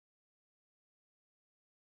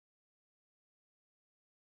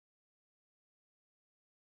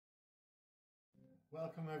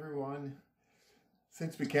Welcome everyone.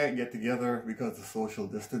 Since we can't get together because of social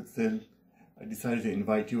distancing, I decided to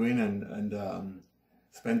invite you in and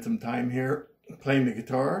spend some time here playing the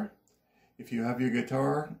guitar. If you have your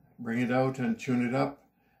guitar, bring it out and tune it up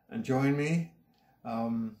and join me.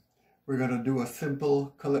 We're going to do a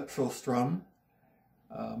simple Calypso strum.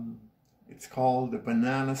 It's called the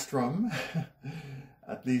banana strum.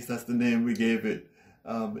 At least that's the name we gave it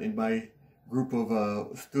in my group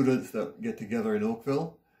of students that get together in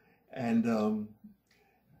Oakville. And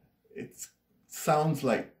it sounds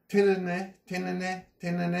like tin-ni-neh, tin-ni-neh,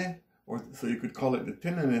 tin-ni-neh, or so you could call it the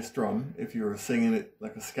tin-ni-neh strum if you were singing it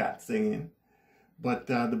like a scat singing. But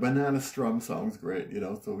the banana strum sounds great, you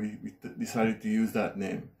know, so we decided to use that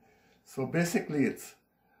name. So basically it's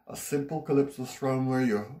a simple Calypso strum where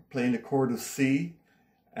you're playing a chord of C,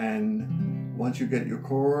 and once you get your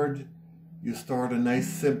chord, you start a nice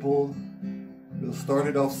simple, you'll start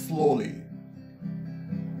it off slowly.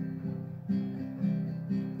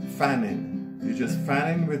 Fanning. You're just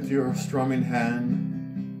fanning with your strumming hand,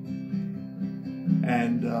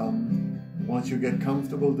 and once you get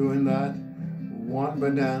comfortable doing that, one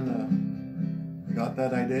banana, you got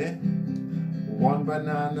that idea? One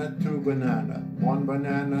banana, two banana, one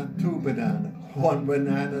banana, two banana, one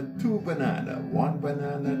banana, two banana, one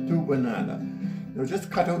banana, two banana. Now just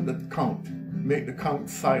cut out the count, make the count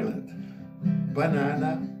silent.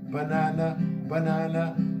 Banana, banana,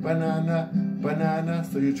 banana, banana, banana.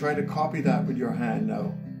 So you try to copy that with your hand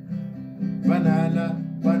now. Banana,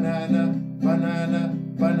 banana, banana,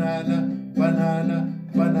 banana, banana,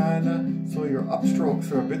 banana. So your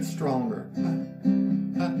upstrokes are a bit stronger.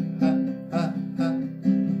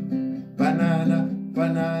 Banana,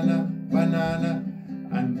 banana, banana.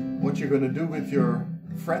 And what you're going to do with your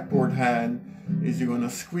fretboard hand is you're going to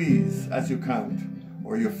squeeze as you count,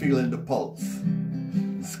 or you're feeling the pulse.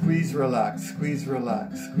 Squeeze, relax, squeeze,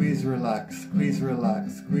 relax, squeeze, relax, squeeze,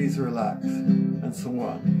 relax, squeeze, relax, and so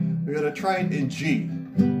on. We're going to try it in G.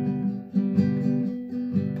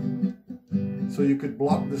 So you could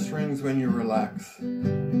block the strings when you relax.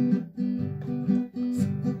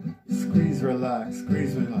 Squeeze, relax,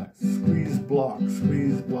 squeeze, relax, squeeze, block,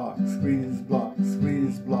 squeeze, block, squeeze, block,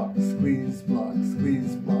 squeeze, block, squeeze, block,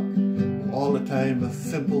 squeeze, block. All the time a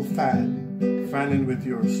simple fan, fanning with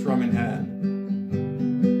your strumming hand.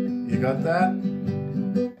 You got that?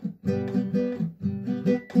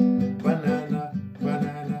 Banana,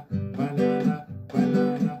 banana, banana,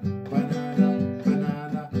 banana, banana,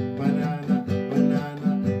 banana, banana,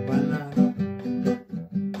 banana, banana.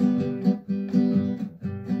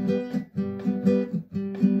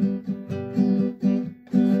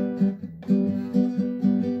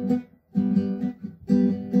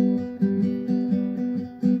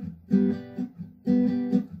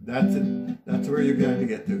 That's it. That's where you're going to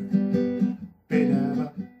get to.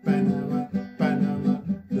 Banana, banana, banana.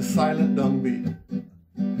 The silent dung beat.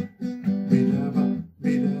 Banana,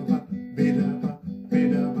 banana, banana,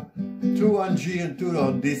 banana. 2 on G and 2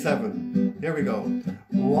 on D7. Here we go.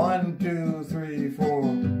 1, 2, 3,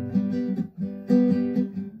 4.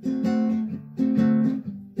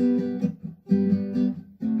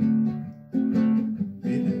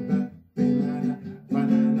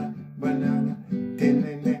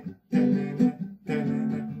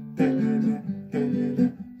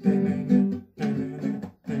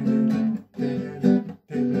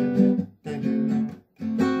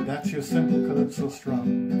 That's your simple Calypso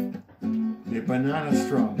strum, the banana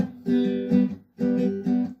strum.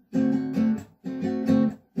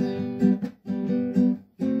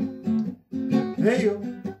 Hey yo,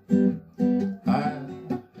 ah,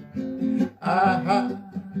 ah, ah.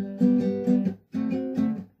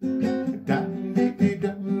 Dum dee dee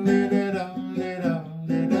dum dee dee dum dee dum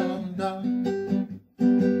dee dum dum.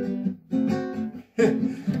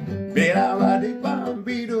 Be da ba dee bum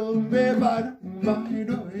be do be ba do.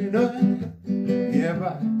 Yeah,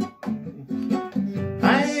 but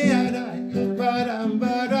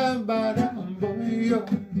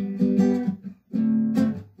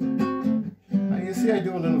you see I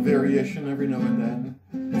do a little variation every now and then,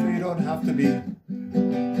 so you don't have to be,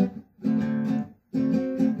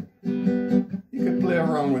 you can play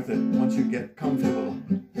around with it once you get comfortable.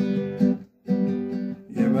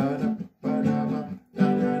 Yeah, banana, banana,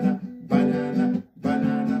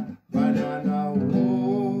 banana, banana.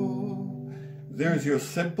 Whoa. There's your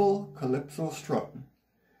simple Calypso strum.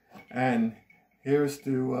 And here's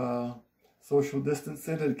to social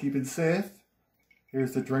distancing and keep it safe.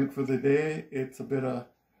 Here's the drink for the day. It's a bit of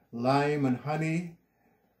lime and honey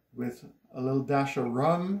with a little dash of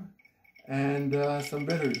rum and some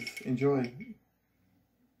bitters. Enjoy.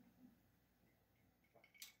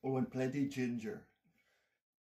 Oh, and plenty ginger.